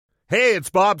Hey, it's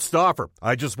Bob Stauffer.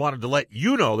 I just wanted to let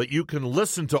you know that you can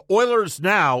listen to Oilers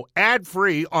Now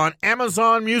ad-free on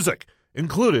Amazon Music,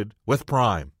 included with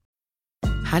Prime.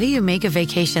 How do you make a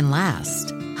vacation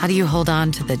last? How do you hold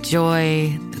on to the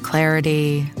joy, the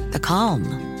clarity, the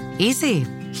calm? Easy.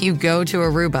 You go to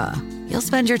Aruba. You'll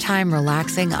spend your time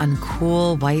relaxing on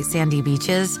cool, white, sandy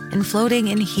beaches and floating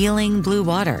in healing blue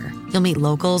water. You'll meet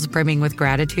locals brimming with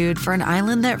gratitude for an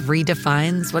island that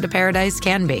redefines what a paradise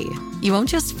can be. You won't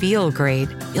just feel great,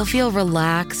 you'll feel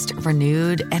relaxed,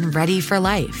 renewed, and ready for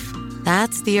life.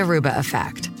 That's the Aruba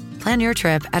effect. Plan your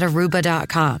trip at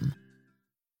Aruba.com.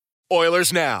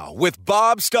 Oilers Now with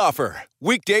Bob Stauffer.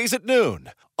 Weekdays at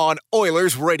noon on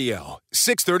Oilers Radio,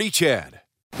 630 CHED.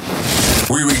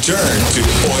 We return to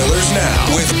Oilers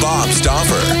Now with Bob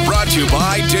Stauffer. Brought to you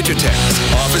by Digitex.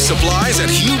 Office supplies at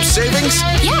huge savings?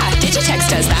 Yeah, Digitex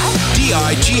does that.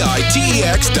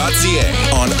 Digitex.ca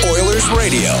on Oilers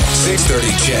Radio,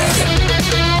 630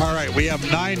 CHED. All right, we have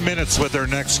 9 minutes with our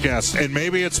next guest, and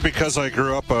maybe it's because I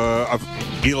grew up, Guy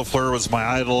Lafleur was my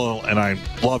idol, and I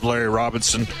loved Larry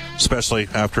Robinson, especially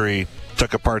after he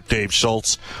took apart Dave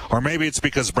Schultz, or maybe it's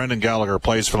because Brendan Gallagher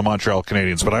plays for the Montreal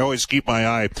Canadiens, but I always keep my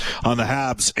eye on the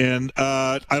Habs, and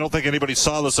I don't think anybody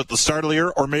saw this at the start of the year,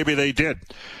 or maybe they did.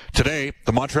 Today,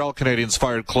 the Montreal Canadiens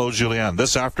fired Claude Julien.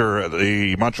 This after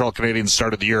the Montreal Canadiens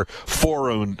started the year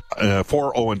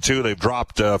 4-0-2. They've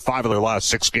dropped 5 of their last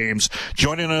 6 games.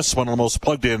 Joining us, one of the most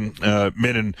plugged-in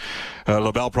men in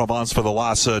La Belle Provence for the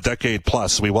last decade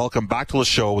plus. We welcome back to the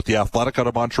show with the Athletic out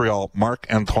of Montreal,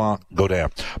 Marc-Antoine Gaudin.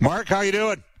 Mark, how you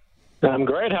doing? I'm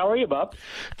great. How are you, Bob?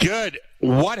 Good.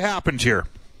 What happened here?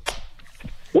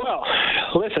 Well,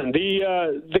 listen,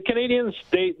 the Canadiens,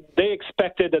 they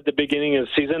expected at the beginning of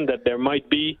the season that there might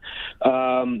be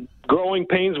growing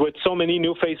pains with so many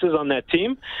new faces on that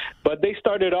team, but they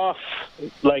started off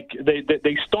like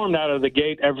they stormed out of the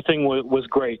gate. Everything was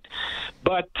great,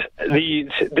 but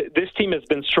this team has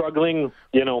been struggling.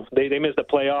 You know, they missed the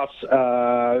playoffs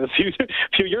a few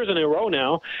years in a row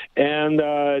now, and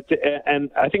I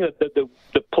think that the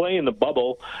play in the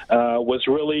bubble was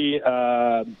really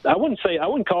I wouldn't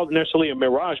call it necessarily a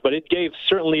mirage, but it gave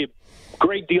certainly a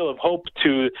great deal of hope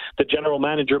to the general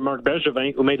manager, Marc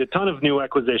Bergevin, who made a ton of new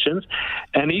acquisitions.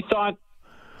 And he thought,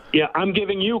 yeah, I'm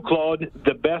giving you, Claude,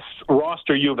 the best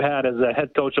roster you've had as a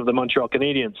head coach of the Montreal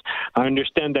Canadiens. I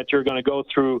understand that you're going to go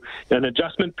through an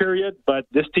adjustment period, but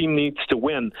this team needs to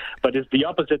win. But it's the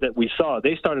opposite that we saw.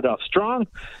 They started off strong,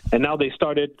 and now they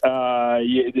started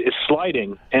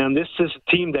sliding. And this is a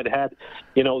team that had,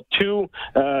 two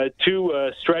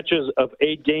stretches of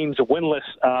 8 games winless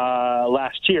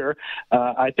last year.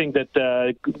 I think that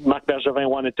Marc Bergevin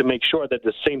wanted to make sure that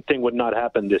the same thing would not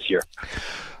happen this year.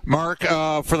 Mark,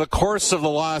 for the course of the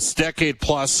last decade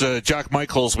plus, Jack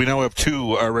Michaels, we now have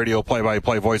 2 radio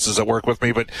play-by-play voices that work with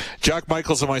me, but Jack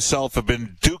Michaels and myself have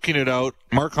been duking it out,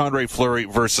 Marc-Andre Fleury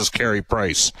versus Carey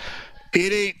Price.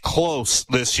 It ain't close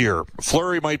this year.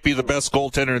 Fleury might be the best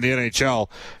goaltender in the NHL.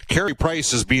 Carey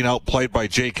Price is being outplayed by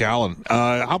Jake Allen.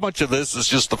 How much of this is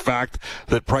just the fact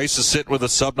that Price is sitting with a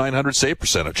sub-900 save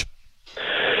percentage?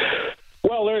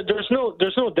 Well, there's no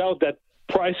doubt that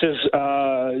Price's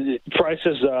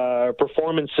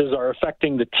performances are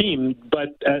affecting the team,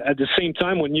 but at the same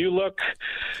time, when you look,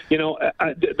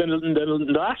 the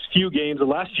last few games, the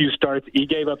last few starts, he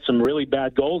gave up some really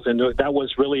bad goals, and that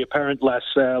was really apparent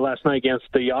last night against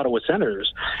the Ottawa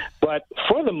Senators. But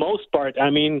for the most part, I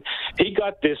mean, he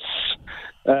got this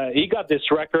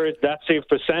record, that save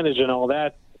percentage, and all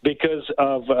that, because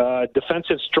of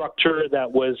defensive structure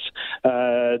that was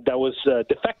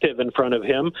defective in front of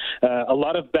him. A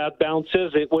lot of bad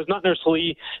bounces. It was not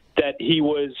necessarily that he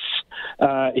was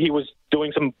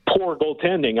doing some poor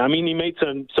goaltending. I mean, he made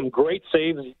some great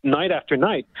saves night after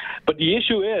night. But the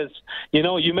issue is,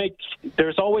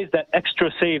 there's always that extra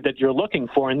save that you're looking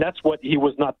for, and that's what he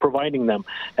was not providing them.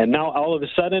 And now all of a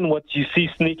sudden, what you see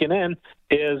sneaking in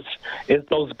is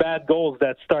those bad goals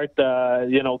that start,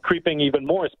 creeping even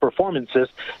more as performances.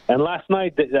 And last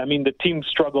night, the team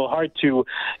struggled hard to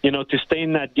stay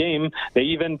in that game. They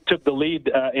even took the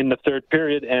lead in the third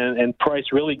period, and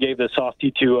Price really gave the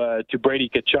softie to Brady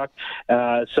Tkachuk.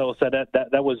 So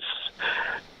that was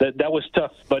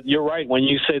tough. But you're right when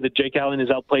you say that Jake Allen has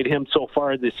outplayed him so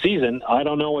far this season. I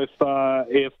don't know if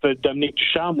Dominique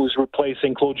Ducharme, who's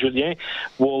replacing Claude Julien,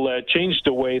 will change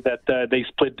the way that they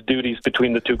split the duties between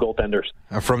between the two goaltenders.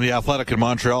 From the Athletic in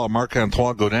Montreal,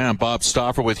 Marc-Antoine Gaudin, Bob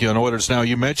Stauffer with you on Oilers Now.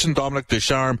 You mentioned Dominic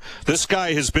Ducharme. This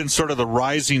guy has been sort of the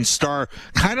rising star,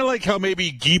 kind of like how maybe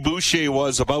Guy Boucher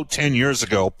was about 10 years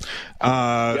ago.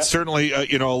 Certainly,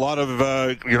 a lot of,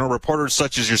 reporters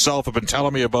such as yourself have been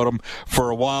telling me about him for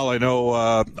a while. I know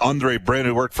Andre Bryn,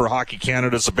 who worked for Hockey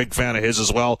Canada, is a big fan of his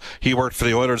as well. He worked for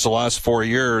the Oilers the last 4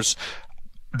 years.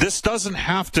 This doesn't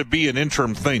have to be an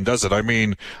interim thing, does it? I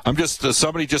mean,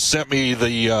 somebody just sent me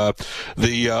the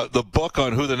book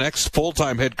on who the next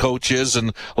full-time head coach is,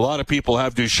 and a lot of people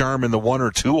have Ducharme in the 1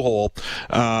 or 2 hole.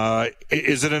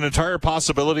 Is it an entire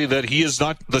possibility that he is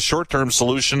not the short-term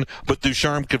solution, but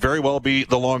Ducharme could very well be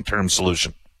the long-term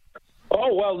solution?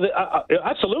 Oh well,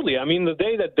 absolutely. I mean, the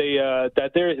day that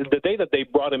they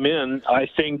brought him in, I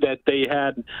think that they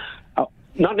had.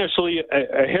 Not necessarily a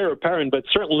heir apparent, but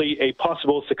certainly a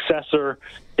possible successor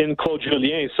in Claude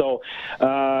Julien. So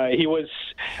he was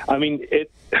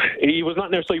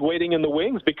not necessarily waiting in the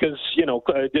wings because,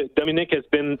 Dominic has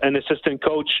been an assistant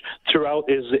coach throughout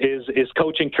his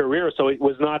coaching career. So he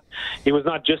was not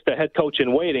just a head coach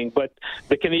in waiting. But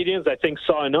the Canadiens, I think,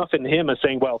 saw enough in him as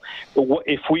saying, well,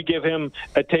 if we give him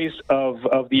a taste of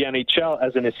the NHL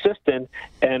as an assistant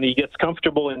and he gets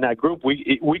comfortable in that group,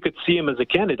 we could see him as a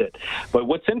candidate. But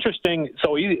what's interesting,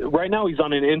 so right now he's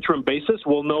on an interim basis.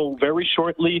 We'll know very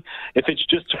shortly if it's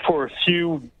just for a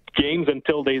few games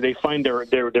until they find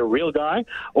their real guy,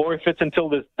 or if it's until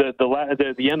the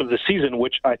end of the season,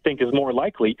 which I think is more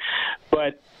likely.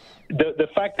 But the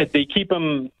fact that they keep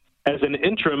him as an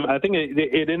interim, I think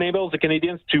it enables the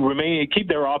Canadiens to keep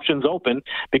their options open,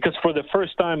 because for the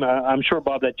first time, I'm sure,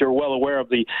 Bob, that you're well aware of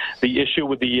the issue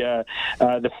with the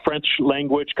French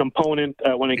language component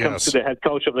when it comes to the head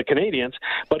coach of the Canadiens.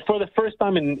 But for the first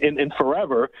time in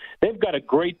forever, they've got a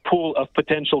great pool of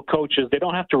potential coaches. They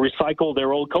don't have to recycle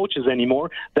their old coaches anymore.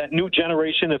 That new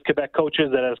generation of Quebec coaches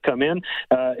that has come in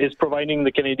is providing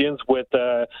the Canadiens with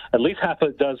at least half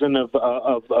a dozen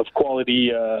of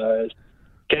quality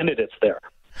candidates there.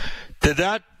 Did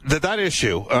that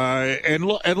issue and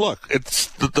look, it's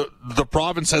the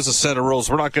province has a set of rules.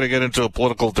 We're not going to get into a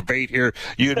political debate here.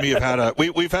 You and me have had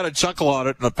we've had a chuckle on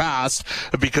it in the past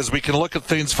because we can look at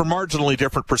things from marginally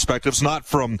different perspectives, not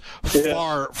from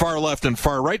far left and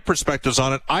far right perspectives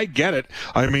on it. I get it.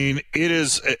 I mean, it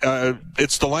is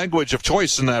it's the language of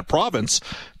choice in that province.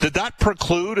 Did that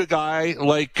preclude a guy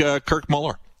like Kirk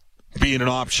Muller being an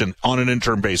option on an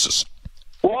interim basis?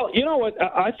 Well, you know what?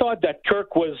 I thought that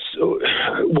Kirk was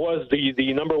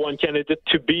the number one candidate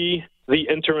to be the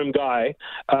interim guy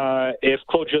if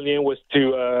Claude Julien was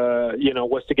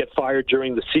to get fired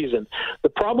during the season. The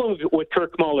problem with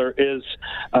Kirk Muller is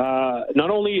not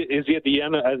only is he at the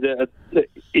end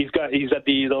he's at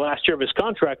the last year of his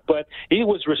contract, but he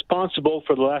was responsible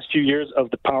for the last few years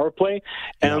of the power play,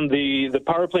 and the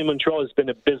power play in Montreal has been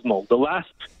abysmal. The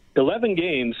last 11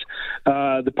 games,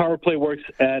 the power play works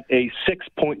at a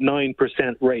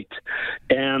 6.9% rate.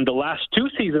 And the last 2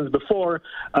 seasons before,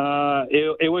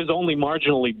 it was only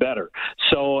marginally better.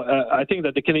 So I think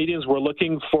that the Canadiens were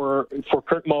looking for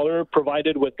Kirk Muller,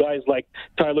 provided with guys like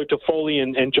Tyler Toffoli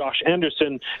and Josh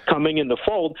Anderson coming in the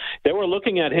fold. They were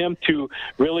looking at him to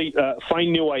really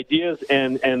find new ideas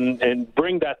and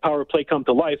bring that power play come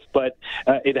to life, but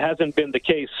it hasn't been the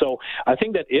case. So I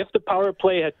think that if the power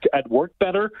play had worked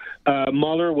better,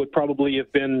 Muller would probably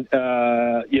have been,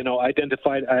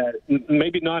 identified,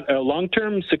 maybe not a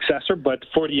long-term successor, but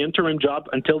for the interim job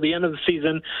until the end of the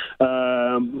season,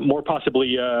 more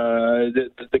possibly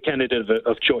the candidate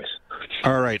of choice.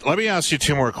 All right, let me ask you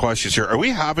 2 more questions here. Are we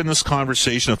having this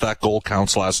conversation if that goal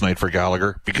counts last night for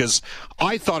Gallagher? Because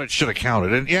I thought it should have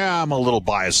counted, and I'm a little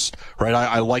biased, right?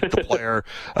 I like the player.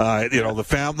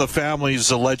 The family's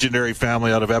a legendary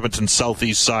family out of Edmonton,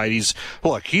 southeast side. He's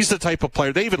the type of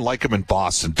player. They even like him in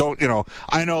Boston.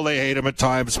 I know they hate him at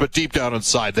times, but deep down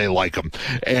inside they like him.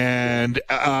 And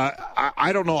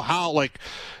I don't know how,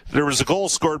 there was a goal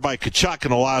scored by Tkachuk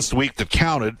in the last week that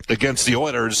counted against the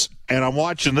Oilers, and I'm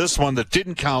watching this one that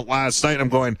didn't count last night. I'm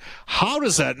going, how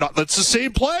does that not? That's the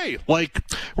same play.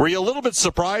 Were you a little bit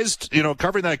surprised,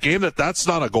 covering that game, that that's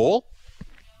not a goal?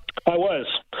 I was,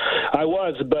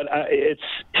 but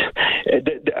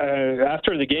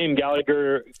after the game,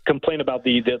 Gallagher complained about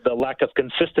the lack of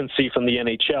consistency from the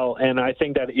NHL, and I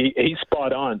think that he's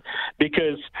spot on,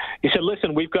 because he said,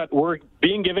 "Listen, we're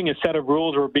being given a set of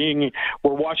rules.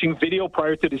 We're watching video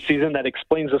prior to the season that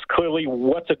explains us clearly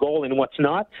what's a goal and what's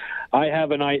not. I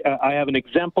have an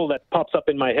example that pops up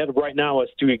in my head right now as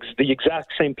to the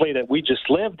exact same play that we just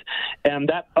lived, and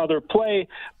that other play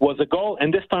was a goal,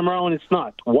 and this time around it's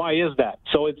not. Why is that?"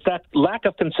 So it's that that lack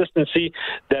of consistency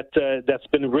that's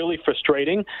been really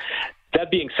frustrating. That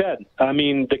being said, I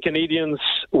mean, the Canadians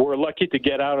were lucky to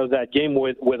get out of that game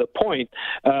with a point,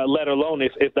 let alone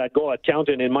if that goal had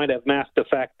counted, it might have masked the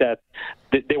fact that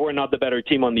they were not the better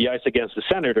team on the ice against the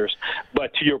Senators.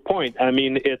 But to your point, I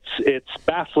mean, it's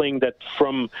baffling that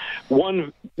from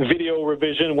one video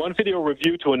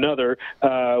review to another,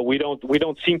 we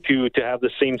don't seem to have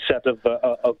the same set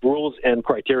of rules and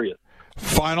criteria.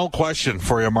 Final question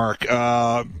for you, Mark.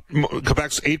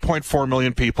 Quebec's 8.4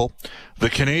 million people. The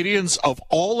Canadians, of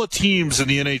all the teams in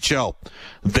the NHL,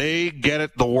 they get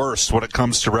it the worst when it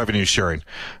comes to revenue sharing.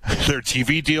 Their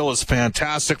TV deal is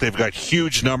fantastic. They've got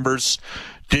huge numbers.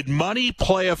 Did money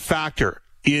play a factor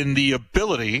in the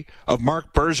ability of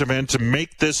Marc Bergevin to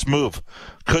make this move?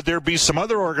 Could there be some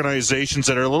other organizations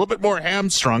that are a little bit more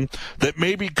hamstrung that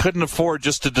maybe couldn't afford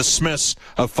just to dismiss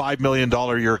a $5 million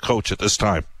a year coach at this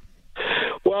time?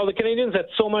 Well, the Canadians had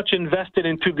so much invested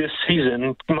into this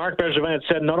season. Marc Bergevin had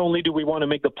said, not only do we want to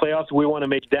make the playoffs, we want to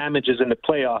make damages in the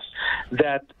playoffs.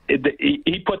 That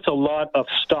he puts a lot of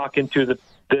stock into this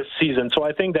season. So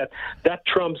I think that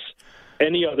trumps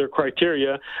any other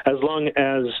criteria as long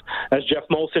as Jeff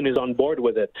Molson is on board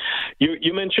with it.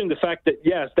 You mentioned the fact that,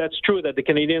 yes, that's true that the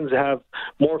Canadians have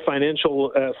more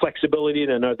financial flexibility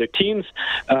than other teams,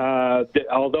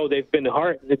 although they've been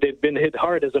hit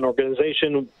hard as an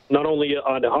organization, not only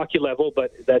on the hockey level,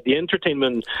 but at the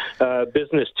entertainment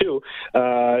business too,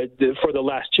 for the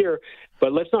last year.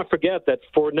 But let's not forget that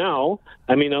for now,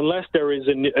 I mean, unless there is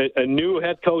a new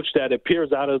head coach that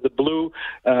appears out of the blue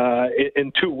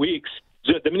in 2 weeks,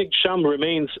 Dominique Ducharme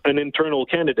remains an internal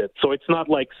candidate. So it's not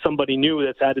like somebody new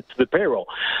that's added to the payroll.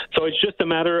 So it's just a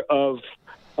matter of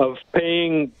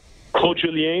paying Claude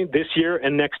Julien this year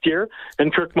and next year,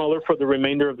 and Kirk Muller for the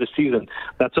remainder of the season.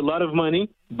 That's a lot of money,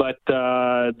 but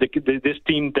this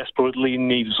team desperately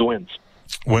needs wins.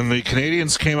 When the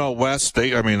Canadians came out west,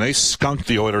 they skunked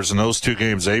the Oilers in those two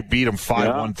games. They beat them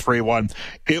 5-1, 3-1.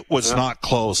 It was not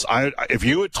close. If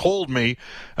you had told me,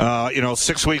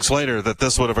 6 weeks later that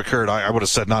this would have occurred, I would have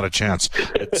said not a chance.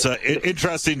 It's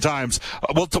interesting times.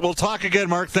 We'll talk again,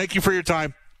 Mark. Thank you for your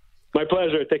time. My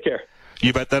pleasure. Take care.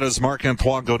 You bet. That is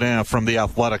Marc-Antoine Gaudin from The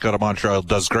Athletic out of Montreal.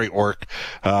 Does great work.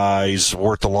 He's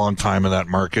worked a long time in that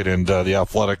market, and The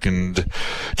Athletic and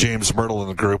James Myrtle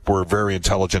and the group were very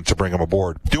intelligent to bring him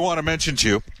aboard. Do want to mention to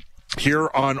you,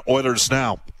 here on Oilers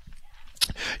Now,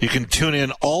 you can tune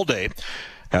in all day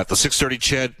at the 6:30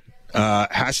 CHED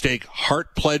hashtag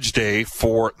Heart Pledge Day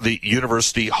for the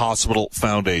University Hospital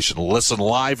Foundation. Listen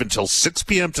live until 6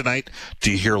 p.m. tonight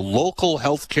to hear local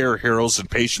healthcare heroes and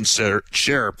patients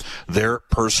share their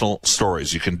personal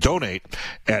stories. You can donate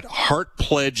at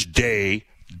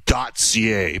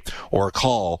heartpledgeday.ca or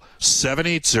call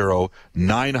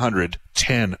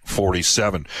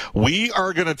 780-900-1047. We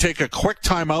are going to take a quick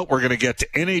time out. We're going to get to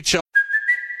NHL.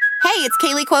 Hey, it's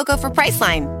Kaylee Cuoco for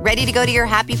Priceline. Ready to go to your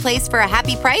happy place for a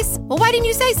happy price? Well, why didn't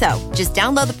you say so? Just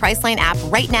download the Priceline app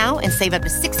right now and save up to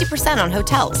 60% on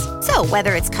hotels. So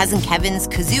whether it's Cousin Kevin's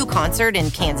Kazoo Concert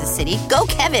in Kansas City, go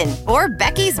Kevin, or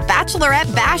Becky's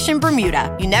Bachelorette Bash in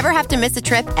Bermuda, you never have to miss a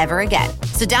trip ever again.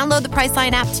 So download the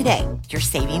Priceline app today. Your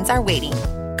savings are waiting.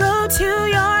 Go to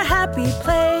your happy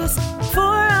place for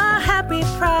a happy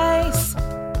price.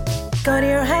 Go to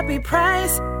your happy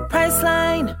price,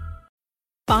 Priceline.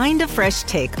 Find a fresh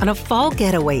take on a fall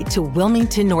getaway to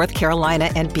Wilmington, North Carolina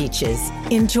and beaches.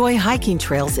 Enjoy hiking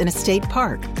trails in a state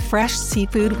park, fresh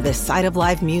seafood with a side of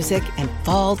live music, and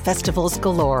fall festivals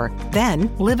galore. Then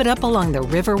live it up along the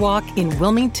Riverwalk in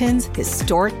Wilmington's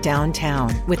historic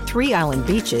downtown. With 3 island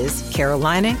beaches,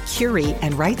 Carolina, Curie,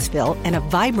 and Wrightsville, and a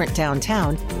vibrant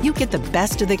downtown, you get the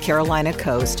best of the Carolina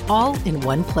coast all in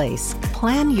one place.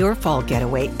 Plan your fall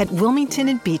getaway at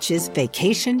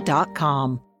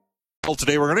WilmingtonandBeachesVacation.com.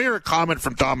 Today, we're going to hear a comment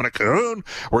from Dominic Cahoon.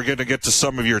 We're going to get to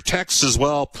some of your texts as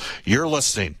well. You're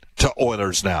listening to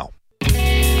Oilers Now.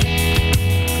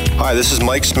 Hi, this is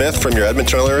Mike Smith from your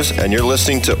Edmonton Oilers, and you're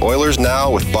listening to Oilers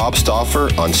Now with Bob Stauffer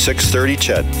on 630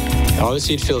 CHED.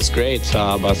 Obviously, it feels great,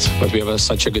 but we have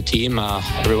such a good team.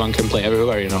 Everyone can play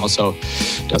everywhere, so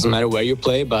it doesn't matter where you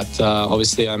play. But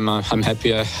obviously, I'm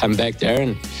happy I'm back there.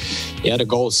 And yeah, the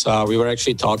goals. We were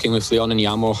actually talking with Leon and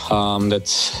Yamo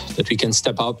that we can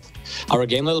step up our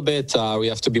game a little bit. We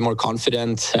have to be more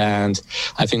confident, and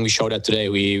I think we showed that today.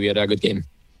 We had a good game.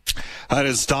 That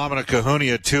is Dominic Kahun. He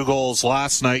had 2 goals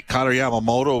last night. Kailer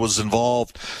Yamamoto was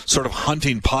involved sort of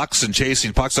hunting pucks and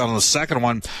chasing pucks out on the second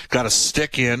one. Got a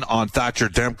stick in on Thatcher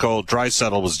Demko.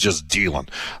 Draisaitl was just dealing.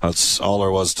 That's all there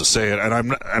was to say.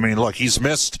 And look, he's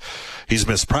missed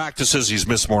practices. He's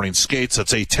missed morning skates.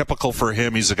 That's atypical for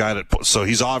him. He's a guy so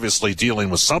he's obviously dealing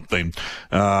with something.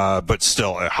 But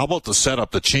still, how about the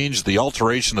setup, the change, the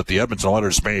alteration that the Edmonton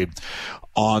Oilers made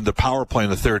on the power play in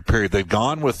the third period? They've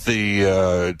gone with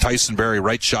the Tyson Barrie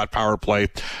right shot power play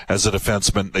as a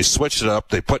defenseman. They switched it up.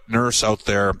 They put Nurse out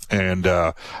there, and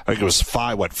I think it was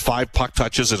 5 puck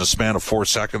touches in a span of 4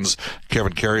 seconds.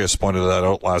 Kevin Karius pointed that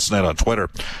out last night on Twitter.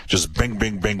 Just bing,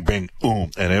 bing, bing, bing,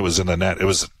 boom, and it was in the net. It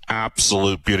was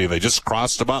absolute beauty. They just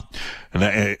crossed him up, and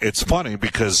it's funny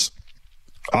because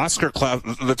Oscar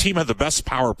Klefbom, the team had the best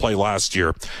power play last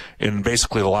year in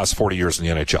basically the last 40 years in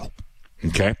the NHL.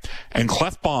 Okay. And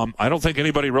Klefbom, I don't think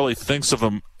anybody really thinks of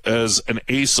him as an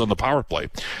ace on the power play,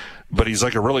 but he's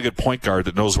like a really good point guard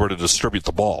that knows where to distribute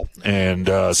the ball. And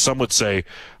some would say,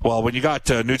 well, when you got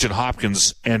Nugent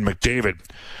Hopkins and McDavid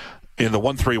in the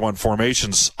 1-3-1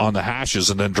 formations on the hashes,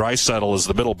 and then Draisaitl is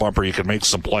the middle bumper, you can make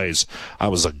some plays. I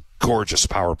was a gorgeous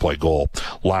power play goal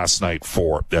last night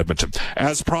for Edmonton.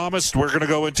 As promised, we're going to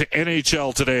go into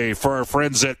NHL today for our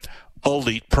friends at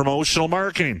Elite Promotional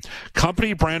Marketing.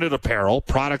 Company branded apparel,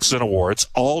 products, and awards,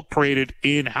 all created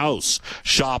in-house.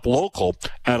 Shop local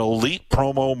at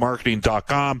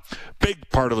ElitePromoMarketing.com. Big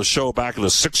part of the show back in the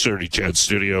 630 CHED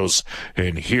studios.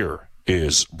 And here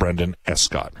is Brendan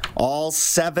Escott. All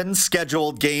 7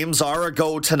 scheduled games are a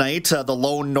go tonight. The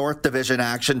Lone North Division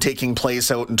action taking place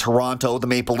out in Toronto. The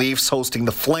Maple Leafs hosting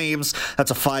the Flames.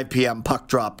 That's a 5 p.m. puck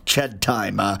drop CHED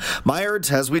time. Myers,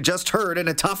 as we just heard, in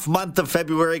a tough month of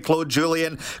February, Claude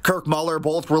Julien, Kirk Muller,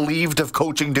 both relieved of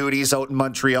coaching duties out in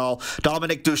Montreal.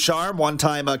 Dominic Ducharme,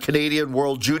 one-time Canadian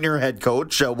World Junior head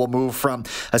coach, will move from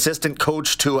assistant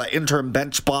coach to interim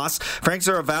bench boss. Frank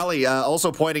Zaravalli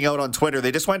also pointing out on Twitter,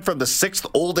 they just went from the 6th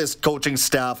oldest coaching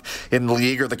staff in the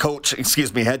league, or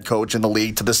head coach in the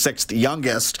league, to the 6th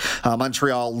youngest.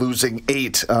 Montreal losing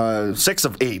 6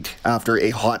 of 8 after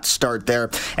a hot start there.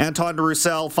 Anton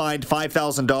Roussel fined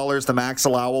 $5,000, the max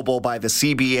allowable by the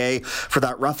CBA, for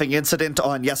that roughing incident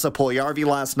on Jesse Puljujarvi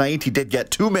last night. He did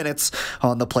get 2 minutes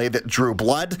on the play that drew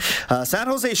blood. San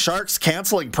Jose Sharks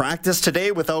canceling practice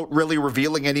today without really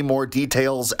revealing any more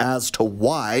details as to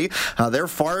why. Their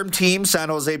farm team, San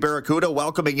Jose Barracuda,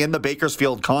 welcoming in the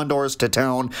Bakersfield Condors to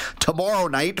town tomorrow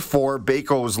night for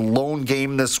Baco's lone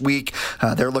game this week.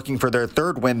 They're looking for their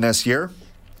 3rd win this year.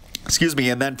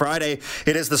 And then Friday,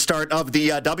 it is the start of the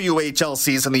WHL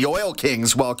season. The Oil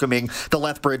Kings welcoming the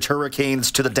Lethbridge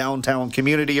Hurricanes to the downtown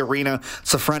community arena.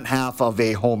 It's the front half of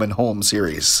a home-and-home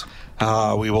series.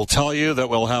 We will tell you that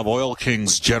we'll have Oil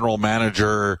Kings general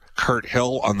manager Kurt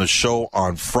Hill on the show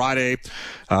on Friday.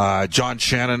 John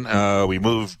Shannon, we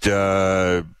moved...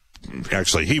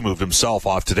 Actually, he moved himself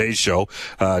off today's show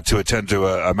to attend to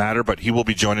a matter, but he will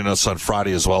be joining us on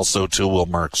Friday as well. So too will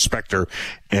Mark Spector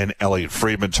and Elliot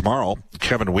Friedman tomorrow.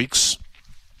 Kevin Weeks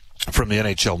from the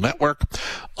NHL Network,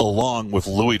 along with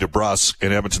Louis DeBrusk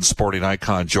and Edmonton sporting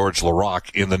icon George Larocque.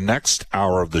 In the next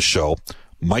hour of the show,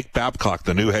 Mike Babcock,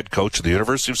 the new head coach of the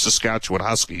University of Saskatchewan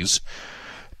Huskies,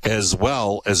 as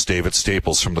well as David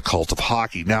Staples from the Cult of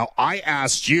Hockey. Now, I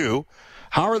asked you,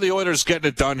 how are the Oilers getting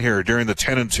it done here during the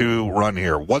 10-2 run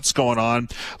here? What's going on?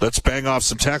 Let's bang off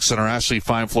some texts on our Ashley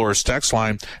Fine Floors text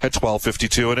line at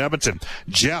 1252 in Edmonton.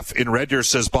 Jeff in Red Deer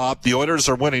says, Bob, the Oilers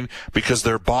are winning because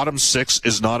their bottom 6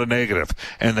 is not a negative,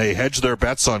 and they hedge their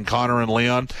bets on Connor and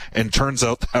Leon, and turns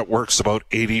out that works about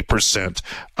 80%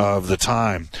 of the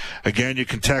time. Again, you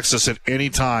can text us at any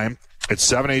time at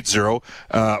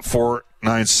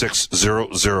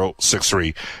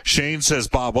 780-496-0063. Shane says,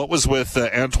 Bob, what was with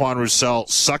Antoine Roussel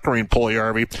suckering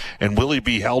Puljujarvi, and will he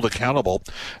be held accountable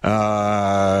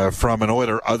from an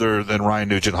Oiler other than Ryan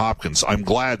Nugent-Hopkins? I'm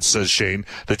glad, says Shane,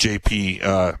 that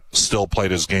JP still played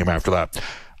his game after that.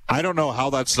 I don't know how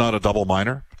that's not a double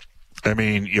minor. I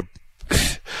mean,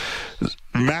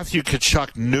 Matthew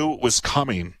Tkachuk knew it was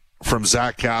coming from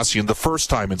Zach Kassian the first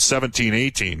time in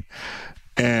 17-18.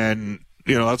 And,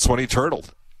 that's when he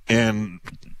turtled. And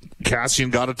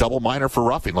Kassian got a double minor for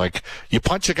roughing. Like, you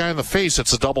punch a guy in the face,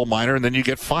 it's a double minor, and then you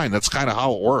get fined. That's kind of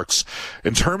how it works.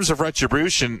 In terms of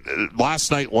retribution,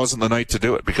 last night wasn't the night to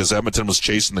do it because Edmonton was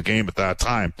chasing the game at that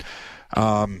time.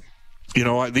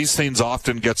 These things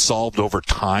often get solved over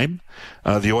time.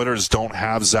 The Oilers don't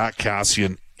have Zach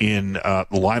Kassian in the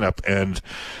lineup, and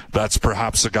that's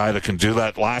perhaps a guy that can do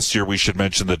that. Last year, we should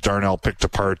mention that Darnell picked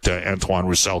apart Antoine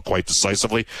Roussel quite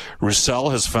decisively.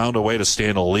 Roussel has found a way to stay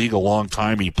in the league a long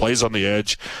time. He plays on the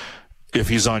edge. if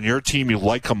he's on your team, you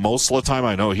like him most of the time.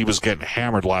 I know he was getting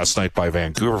hammered last night by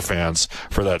Vancouver fans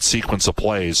for that sequence of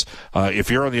plays.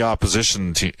 If you're on the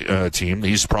opposition team,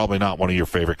 he's probably not one of your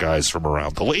favorite guys from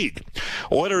around the league.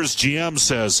 Oilers GM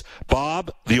says,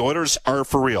 Bob, the Oilers are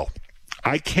for real.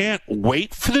 I can't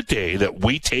wait for the day that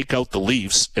we take out the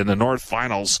Leafs in the North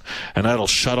Finals, and that'll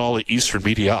shut all the Eastern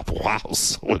media up. Wow,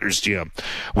 Oilers GM.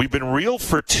 We've been real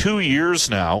for 2 years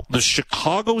now. The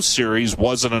Chicago series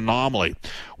was an anomaly.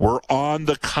 We're on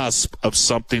the cusp of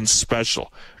something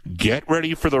special. Get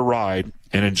ready for the ride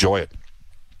and enjoy it.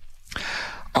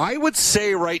 I would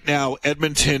say right now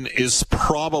Edmonton is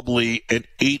probably an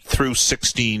 8 through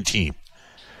 16 team.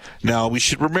 Now, we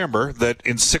should remember that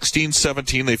in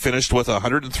 16-17, they finished with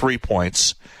 103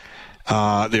 points.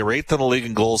 They were 8th in the league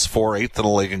in goals for, 8th in the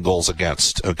league in goals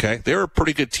against. Okay? They were a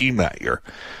pretty good team that year.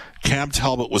 Cam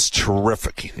Talbot was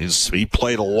terrific. He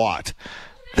played a lot.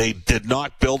 They did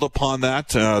not build upon that.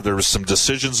 There were some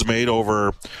decisions made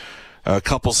over a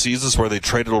couple seasons where they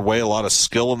traded away a lot of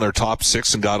skill in their top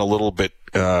six and got a little bit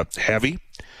heavy.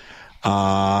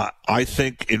 I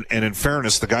think, in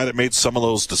fairness, the guy that made some of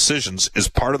those decisions is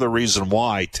part of the reason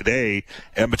why today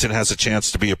Edmonton has a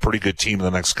chance to be a pretty good team in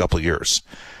the next couple of years.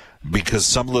 Because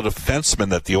some of the defensemen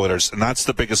that the Oilers, and that's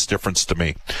the biggest difference to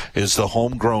me, is the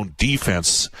homegrown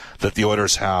defense that the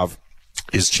Oilers have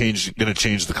is going to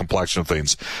change the complexion of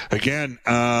things. Again,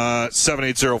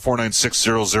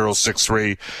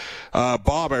 780-496-0063.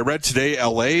 Bob, I read today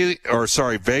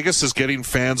Vegas is getting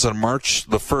fans on March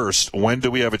the 1st. When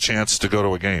do we have a chance to go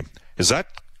to a game? Is that,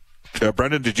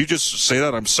 Brendan, did you just say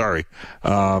that? I'm sorry.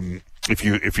 If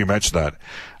you mentioned that.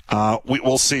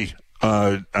 We'll see,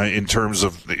 in terms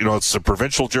of, it's a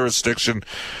provincial jurisdiction.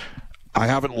 I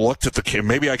haven't looked at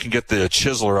maybe I can get the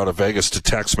chiseler out of Vegas to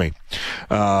text me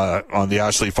on the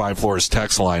Ashley Fine Floors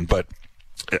text line, but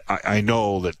I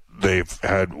know that they've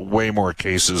had way more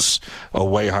cases, a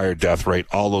way higher death rate,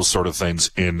 all those sort of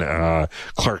things in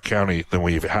Clark County than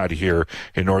we've had here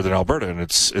in northern Alberta, and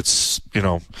it's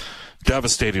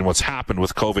devastating what's happened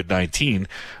with COVID-19.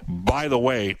 By the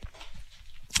way,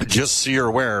 just so you're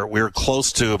aware, we're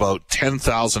close to about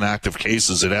 10,000 active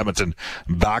cases in Edmonton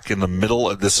back in the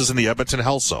middle. This is in the Edmonton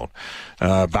Health Zone,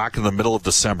 back in the middle of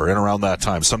December, and around that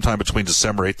time, sometime between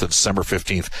December 8th and December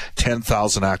 15th,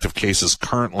 10,000 active cases.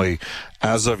 Currently,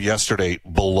 as of yesterday,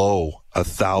 below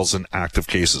 1,000 active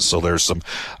cases. So there's some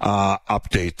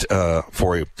update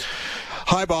for you.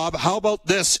 Hi, Bob. How about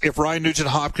this if Ryan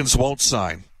Nugent-Hopkins won't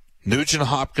sign? Nugent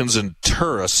Hopkins and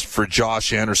Turris for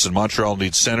Josh Anderson. Montreal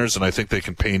needs centers, and I think they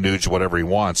can pay Nuge whatever he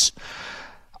wants.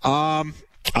 I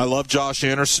love Josh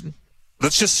Anderson.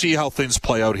 Let's just see how things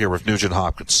play out here with Nugent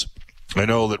Hopkins. I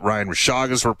know that Ryan Rishaga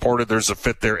has reported there's a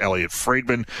fit there. Elliot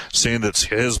Friedman saying that's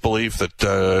his belief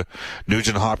that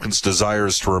Nugent Hopkins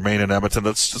desires to remain in Edmonton.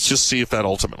 Let's just see if that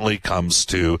ultimately comes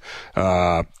to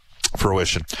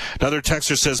fruition. Another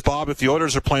texter says, Bob, if the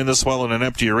Oilers are playing this well in an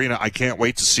empty arena, I can't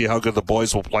wait to see how good the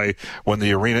boys will play when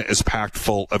the arena is packed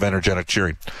full of energetic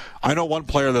cheering. I know one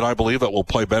player that I believe that will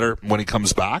play better when he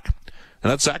comes back,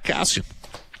 and that's Zach Kassian.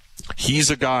 He's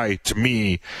a guy, to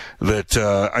me, that,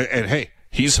 and hey,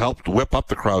 he's helped whip up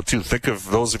the crowd, too. Think of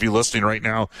those of you listening right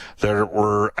now that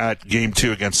were at Game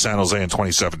 2 against San Jose in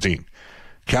 2017.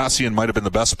 Kassian might have been the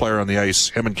best player on the ice,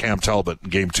 him and Cam Talbot in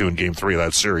Game 2 and Game 3 of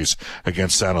that series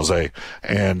against San Jose.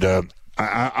 And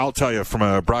I'll tell you, from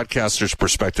a broadcaster's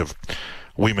perspective,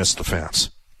 we miss the fans.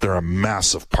 They're a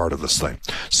massive part of this thing.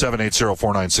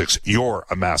 780-496, you're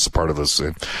a massive part of this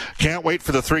thing. Can't wait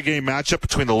for the 3-game matchup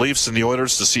between the Leafs and the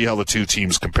Oilers to see how the two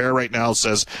teams compare right now,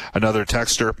 says another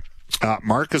texter.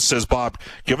 Marcus says, Bob,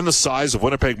 given the size of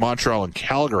Winnipeg, Montreal, and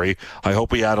Calgary, I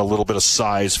hope we add a little bit of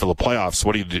size for the playoffs.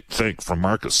 What do you think from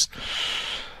Marcus?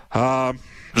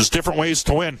 There's different ways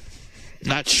to win.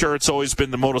 Not sure it's always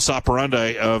been the modus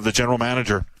operandi of the general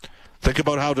manager. Think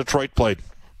about how Detroit played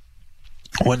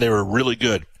when they were really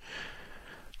good,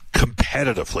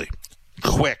 competitively.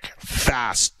 Quick,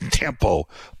 fast, tempo,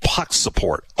 puck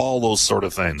support, all those sort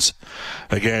of things.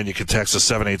 Again, you can text us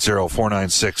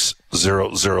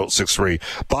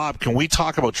 780-496-0063. Bob, can we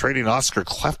talk about trading Oscar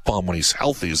Klefbom when he's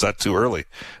healthy? Is that too early?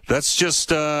 Let's just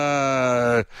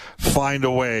find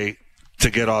a way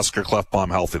to get Oscar Klefbom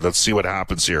healthy. Let's see what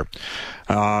happens here.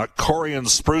 Corey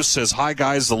and Spruce says, hi,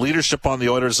 guys. The leadership on the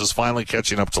Oilers is finally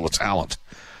catching up to the talent.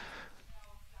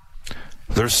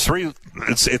 There's three.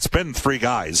 It's been three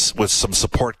guys with some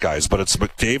support guys, but it's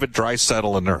McDavid,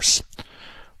 Draisaitl, and Nurse.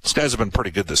 Those guys have been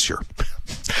pretty good this year.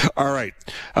 All right.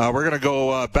 We're going to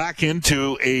go back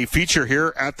into a feature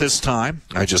here at this time.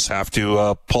 I just have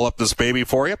to pull up this baby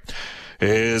for you.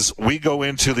 as we go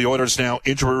into the Oilers Now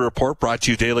Injury Report, brought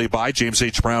to you daily by James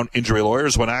H. Brown Injury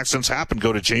Lawyers. When accidents happen,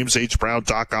 go to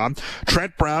jameshbrown.com.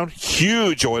 Trent Brown,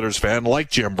 huge Oilers fan, like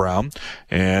Jim Brown.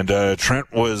 And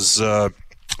Trent was a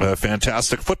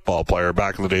fantastic football player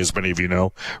back in the days, many of you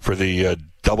know, for the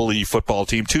Double E football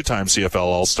team, two-time CFL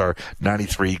All-Star,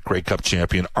 93 Grey Cup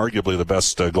champion, arguably the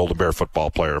best Golden Bear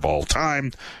football player of all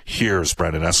time. Here's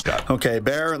Brendan Escott. Okay,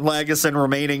 Bear and Lagesson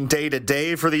remaining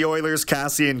day-to-day for the Oilers.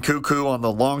 Cassian Cuckoo on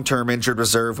the long-term injured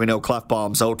reserve. We know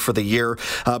Clefbaum's out for the year.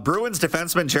 Bruins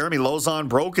defenseman Jeremy Lauzon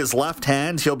broke his left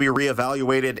hand. He'll be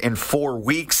reevaluated in 4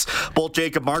 weeks. Both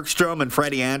Jacob Markstrom and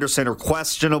Freddie Anderson are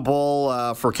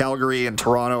questionable for Calgary and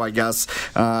Toronto, I guess.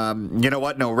 You know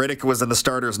what? No, Riddick was in the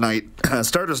starters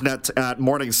net at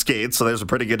morning skate, so there's a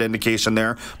pretty good indication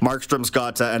there. Markstrom's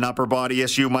got an upper body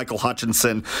issue. Michael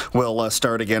Hutchinson will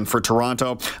start again for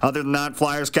Toronto. Other than that,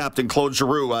 Flyers captain Claude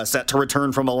Giroux set to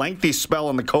return from a lengthy spell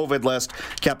on the COVID list,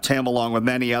 kept him along with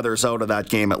many others out of that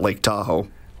game at Lake Tahoe.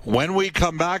 When we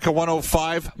come back at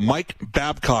 105, Mike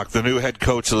Babcock, the new head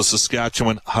coach of the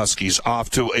Saskatchewan Huskies, off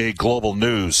to a global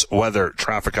news weather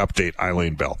traffic update.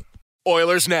 Eileen Bell.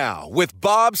 Oilers Now with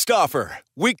Bob Stauffer.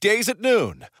 Weekdays at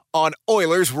noon on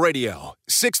Oilers Radio,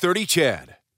 630 CHED.